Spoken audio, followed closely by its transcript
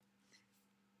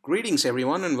Greetings,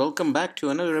 everyone, and welcome back to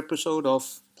another episode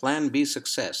of Plan B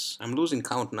Success. I'm losing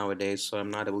count nowadays, so I'm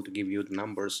not able to give you the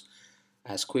numbers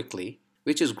as quickly,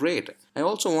 which is great. I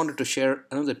also wanted to share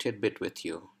another tidbit with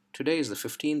you. Today is the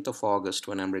 15th of August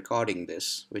when I'm recording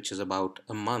this, which is about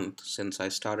a month since I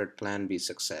started Plan B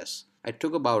Success. I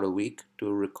took about a week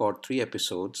to record 3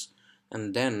 episodes,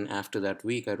 and then after that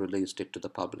week, I released it to the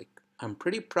public. I'm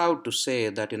pretty proud to say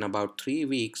that in about 3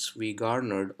 weeks, we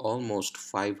garnered almost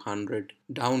 500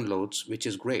 downloads, which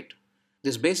is great.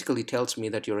 This basically tells me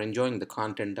that you're enjoying the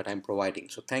content that I'm providing.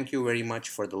 So thank you very much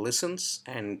for the listens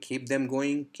and keep them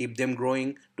going, keep them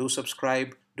growing. Do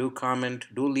subscribe, do comment,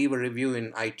 do leave a review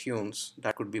in iTunes.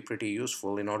 That could be pretty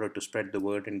useful in order to spread the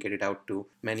word and get it out to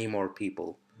many more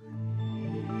people.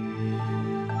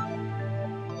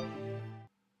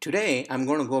 Today, I'm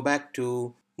going to go back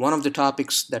to one of the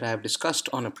topics that I have discussed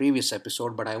on a previous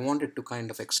episode, but I wanted to kind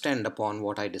of extend upon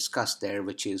what I discussed there,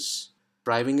 which is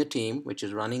driving a team, which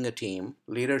is running a team,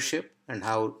 leadership, and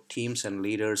how teams and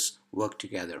leaders work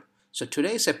together. So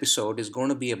today's episode is going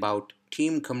to be about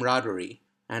team camaraderie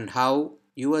and how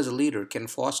you as a leader can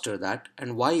foster that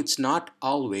and why it's not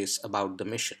always about the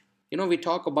mission. We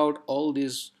talk about all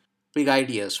these big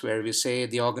ideas where we say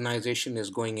the organization is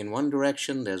going in one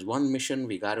direction, there's one mission,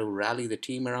 we got to rally the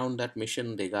team around that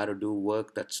mission, they got to do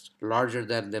work that's larger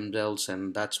than themselves,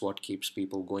 and that's what keeps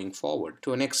people going forward.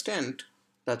 To an extent,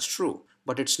 that's true.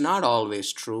 But it's not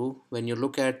always true when you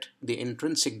look at the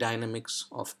intrinsic dynamics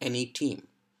of any team.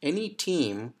 Any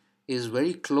team is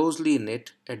very closely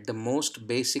knit at the most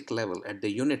basic level, at the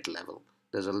unit level.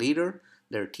 There's a leader,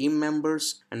 there are team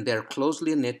members, and they're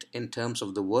closely knit in terms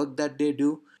of the work that they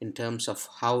do, in terms of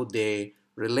how they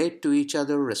relate to each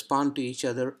other, respond to each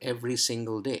other every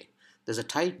single day. There's a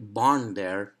tight bond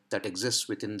there that exists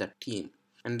within that team.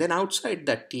 And then outside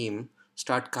that team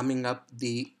start coming up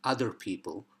the other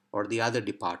people or the other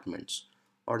departments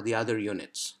or the other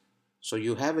units. So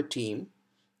you have a team,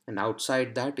 and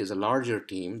outside that is a larger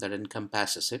team that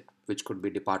encompasses it, which could be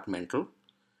departmental.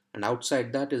 And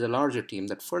outside that is a larger team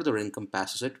that further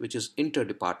encompasses it, which is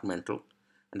interdepartmental.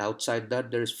 And outside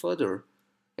that, there is further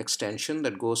extension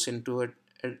that goes into it,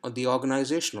 the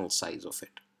organizational size of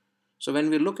it. So when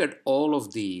we look at all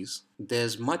of these,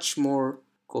 there's much more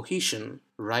cohesion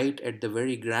right at the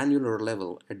very granular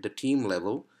level, at the team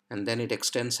level, and then it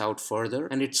extends out further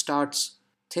and it starts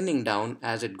thinning down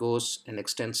as it goes and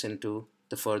extends into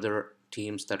the further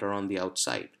teams that are on the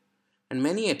outside. And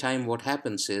many a time what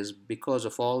happens is because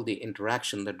of all the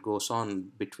interaction that goes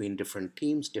on between different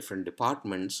teams, different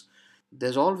departments,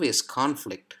 there's always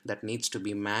conflict that needs to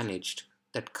be managed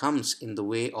that comes in the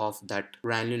way of that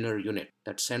granular unit,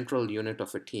 that central unit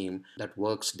of a team that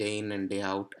works day in and day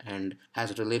out and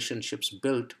has relationships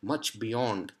built much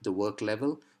beyond the work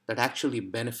level that actually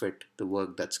benefit the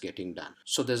work that's getting done.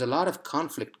 So there's a lot of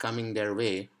conflict coming their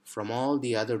way from all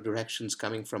the other directions,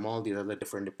 coming from all the other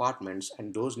different departments,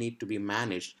 and those need to be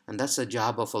managed. And that's the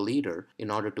job of a leader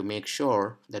in order to make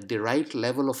sure that the right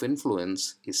level of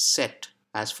influence is set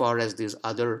as far as these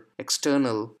other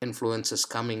external influences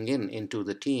coming in into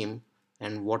the team,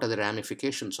 and what are the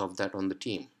ramifications of that on the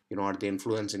team. Are they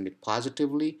influencing it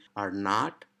positively or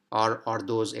not? Or are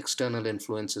those external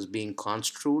influences being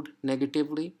construed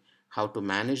negatively? How to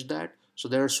manage that? So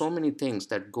there are so many things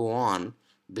that go on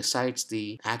besides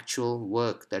the actual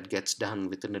work that gets done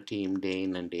within a team day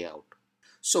in and day out.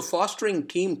 So fostering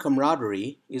team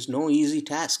camaraderie is no easy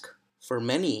task. For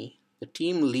many, the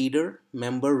team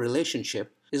leader-member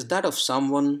relationship is that of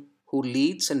someone who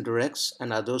leads and directs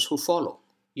and others who follow.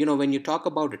 When you talk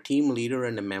about a team leader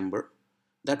and a member,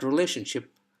 that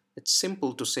relationship, it's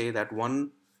simple to say that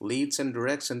one leads and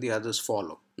directs and the others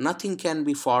follow. Nothing can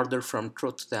be farther from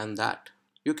truth than that.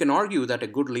 You can argue that a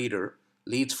good leader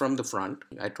leads from the front.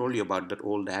 I told you about that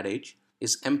old adage,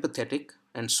 is empathetic,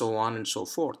 and so on and so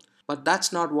forth. But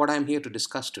that's not what I'm here to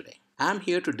discuss today. I'm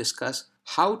here to discuss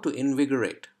how to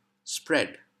invigorate,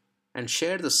 spread, and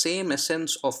share the same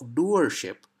essence of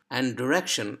doership and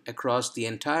direction across the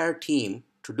entire team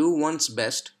to do one's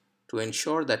best to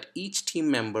ensure that each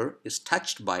team member is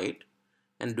touched by it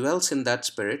and dwells in that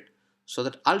spirit so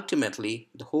that ultimately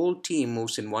the whole team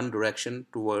moves in one direction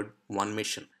toward one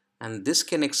mission. And this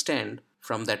can extend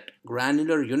from that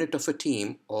granular unit of a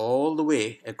team all the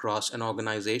way across an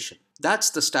organization. That's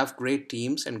the stuff great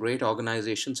teams and great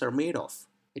organizations are made of.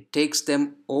 It takes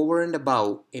them over and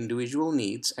above individual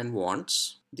needs and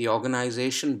wants, the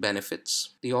organization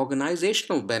benefits, the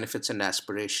organizational benefits and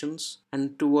aspirations,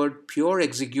 and toward pure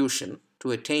execution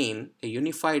to attain a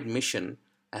unified mission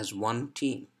as one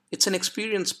team. It's an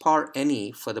experience par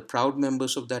any for the proud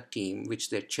members of that team which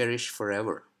they cherish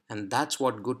forever. And that's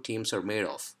what good teams are made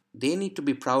of. They need to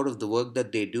be proud of the work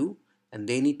that they do, and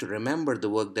they need to remember the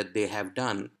work that they have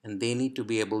done, and they need to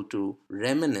be able to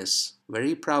reminisce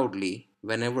very proudly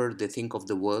whenever they think of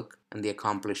the work and the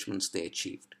accomplishments they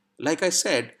achieved. Like I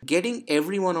said, getting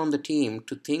everyone on the team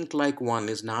to think like one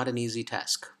is not an easy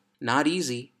task. Not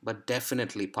easy, but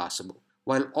definitely possible.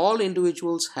 While all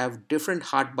individuals have different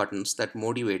heart buttons that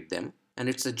motivate them, and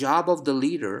it's the job of the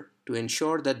leader to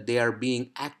ensure that they are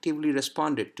being actively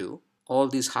responded to, all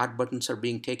these heart buttons are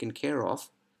being taken care of,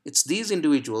 it's these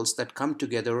individuals that come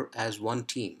together as one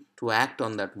team to act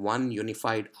on that one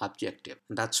unified objective.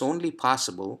 And that's only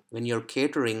possible when you're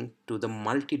catering to the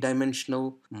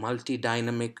multidimensional,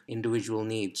 multi-dynamic individual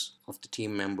needs of the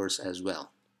team members as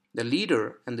well. The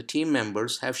leader and the team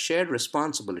members have shared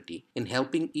responsibility in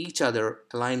helping each other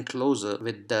align closer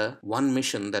with the one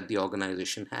mission that the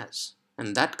organization has.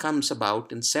 And that comes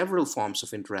about in several forms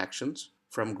of interactions,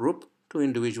 from group to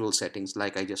individual settings,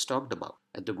 like I just talked about,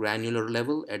 at the granular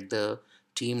level, at the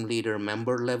team leader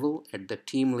member level, at the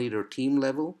team leader team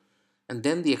level, and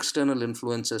then the external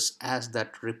influences as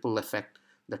that ripple effect,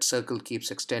 that circle keeps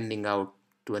extending out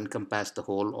to encompass the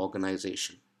whole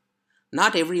organization.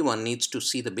 Not everyone needs to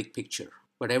see the big picture,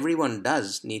 but everyone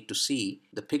does need to see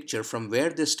the picture from where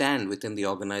they stand within the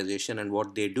organization and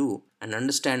what they do, and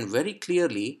understand very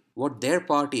clearly what their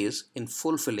part is in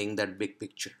fulfilling that big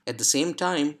picture. At the same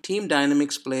time, team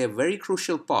dynamics play a very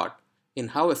crucial part in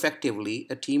how effectively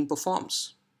a team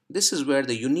performs. This is where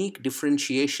the unique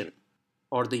differentiation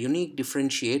or the unique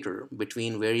differentiator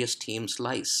between various teams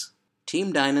lies.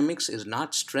 Team dynamics is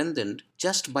not strengthened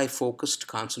just by focused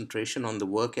concentration on the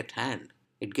work at hand.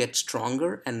 It gets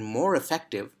stronger and more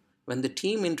effective when the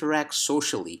team interacts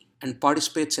socially and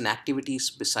participates in activities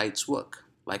besides work.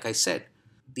 Like I said,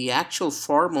 the actual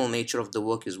formal nature of the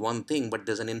work is one thing, but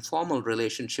there's an informal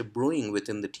relationship brewing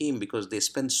within the team because they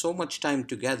spend so much time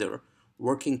together,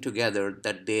 working together,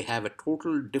 that they have a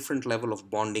total different level of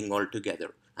bonding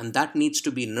altogether. And that needs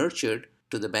to be nurtured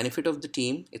to the benefit of the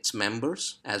team, its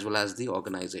members, as well as the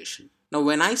organization. Now,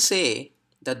 when I say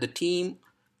that the team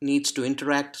needs to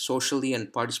interact socially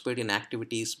and participate in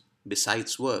activities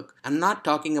besides work, I'm not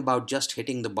talking about just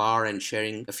hitting the bar and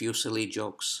sharing a few silly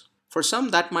jokes. For some,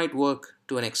 that might work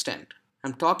to an extent.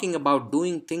 I'm talking about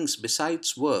doing things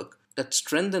besides work that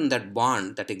strengthen that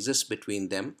bond that exists between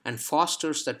them and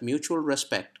fosters that mutual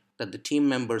respect that the team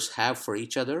members have for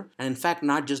each other, and in fact,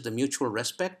 not just the mutual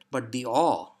respect, but the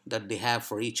awe that they have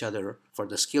for each other for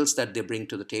the skills that they bring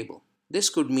to the table. This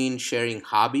could mean sharing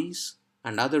hobbies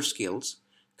and other skills,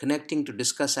 connecting to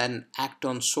discuss and act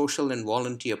on social and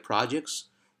volunteer projects,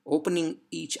 opening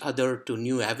each other to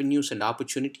new avenues and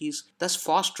opportunities, thus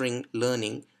fostering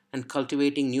learning and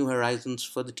cultivating new horizons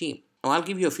for the team. Now, I'll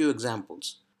give you a few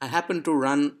examples. I happened to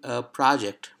run a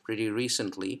project pretty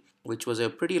recently, which was a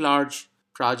pretty large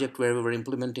project where we were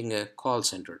implementing a call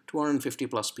center, 250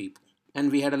 plus people.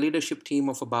 And we had a leadership team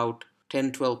of about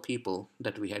 10, 12 people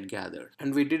that we had gathered.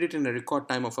 And we did it in a record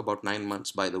time of about 9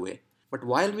 months, by the way. But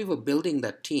while we were building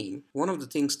that team, one of the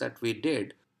things that we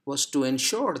did was to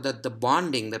ensure that the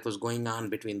bonding that was going on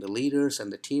between the leaders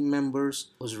and the team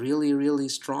members was really, really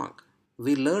strong.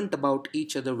 We learned about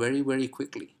each other very, very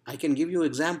quickly. I can give you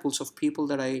examples of people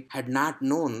that I had not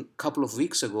known a couple of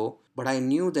weeks ago, but I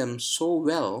knew them so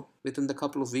well within the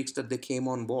couple of weeks that they came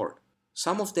on board.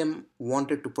 Some of them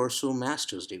wanted to pursue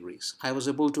master's degrees. I was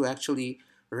able to actually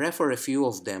refer a few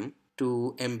of them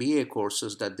to MBA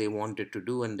courses that they wanted to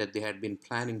do and that they had been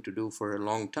planning to do for a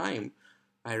long time.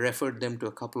 I referred them to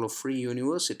a couple of free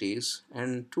universities,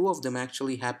 and two of them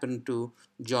actually happened to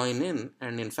join in,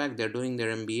 and in fact, they're doing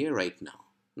their MBA right now.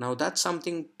 Now, that's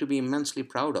something to be immensely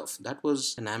proud of. That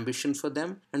was an ambition for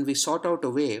them, and we sought out a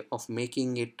way of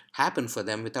making it happen for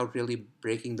them without really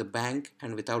breaking the bank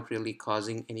and without really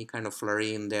causing any kind of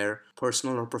flurry in their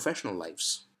personal or professional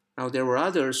lives. Now, there were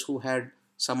others who had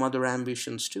some other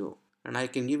ambitions too. And I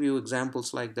can give you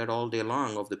examples like that all day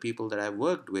long of the people that I've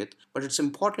worked with, but it's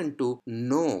important to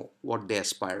know what they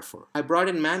aspire for. I brought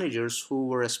in managers who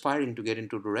were aspiring to get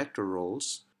into director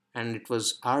roles, and it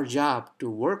was our job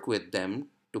to work with them,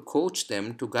 to coach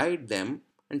them, to guide them,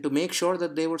 and to make sure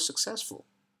that they were successful.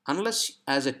 Unless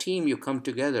as a team you come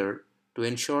together to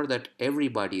ensure that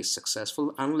everybody is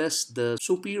successful, unless the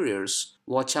superiors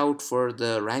watch out for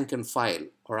the rank and file,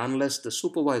 or unless the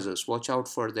supervisors watch out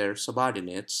for their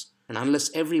subordinates, and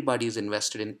unless everybody is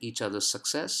invested in each other's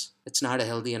success, it's not a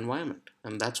healthy environment.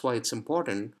 And that's why it's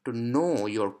important to know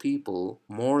your people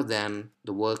more than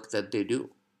the work that they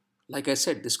do. Like I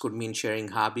said, this could mean sharing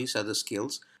hobbies, other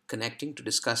skills, connecting to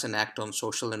discuss and act on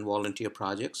social and volunteer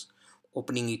projects,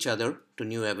 opening each other to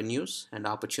new avenues and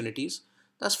opportunities,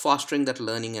 thus fostering that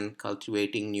learning and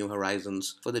cultivating new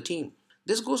horizons for the team.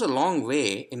 This goes a long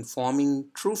way in forming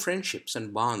true friendships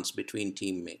and bonds between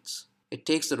teammates. It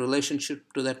takes the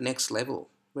relationship to that next level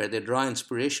where they draw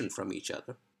inspiration from each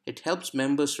other. It helps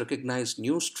members recognize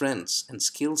new strengths and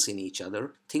skills in each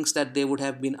other, things that they would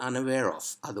have been unaware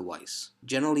of otherwise.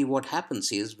 Generally, what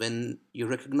happens is when you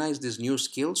recognize these new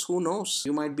skills, who knows?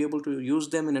 You might be able to use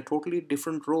them in a totally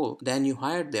different role than you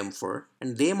hired them for,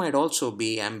 and they might also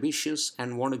be ambitious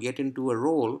and want to get into a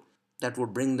role that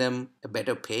would bring them a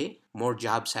better pay, more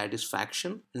job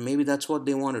satisfaction, and maybe that's what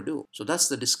they want to do. So that's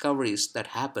the discoveries that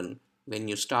happen when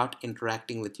you start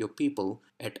interacting with your people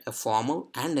at a formal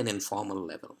and an informal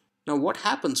level. Now, what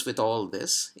happens with all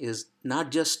this is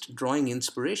not just drawing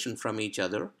inspiration from each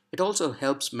other, it also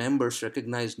helps members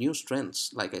recognize new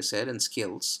strengths, like I said, and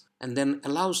skills, and then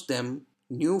allows them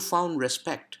newfound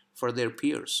respect for their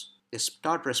peers. They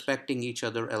start respecting each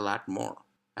other a lot more.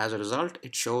 As a result,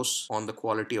 it shows on the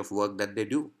quality of work that they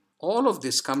do. All of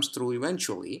this comes through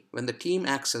eventually when the team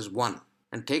acts as one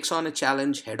and takes on a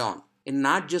challenge head on in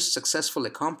not just successful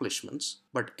accomplishments,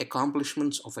 but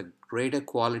accomplishments of a greater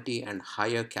quality and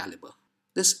higher caliber.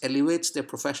 This elevates their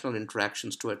professional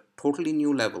interactions to a totally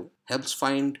new level, helps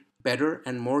find better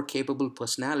and more capable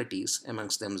personalities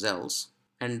amongst themselves,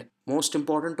 and most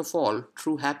important of all,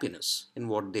 true happiness in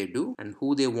what they do and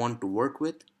who they want to work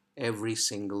with every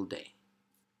single day.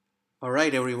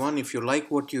 Alright everyone, if you like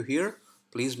what you hear,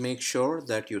 please make sure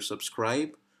that you subscribe,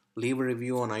 leave a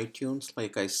review on iTunes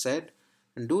like I said,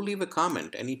 and do leave a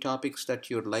comment. Any topics that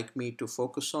you'd like me to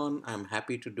focus on, I'm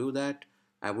happy to do that.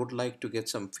 I would like to get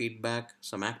some feedback,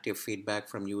 some active feedback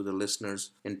from you, the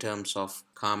listeners, in terms of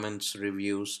comments,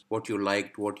 reviews, what you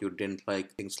liked, what you didn't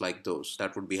like, things like those.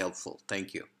 That would be helpful.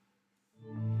 Thank you.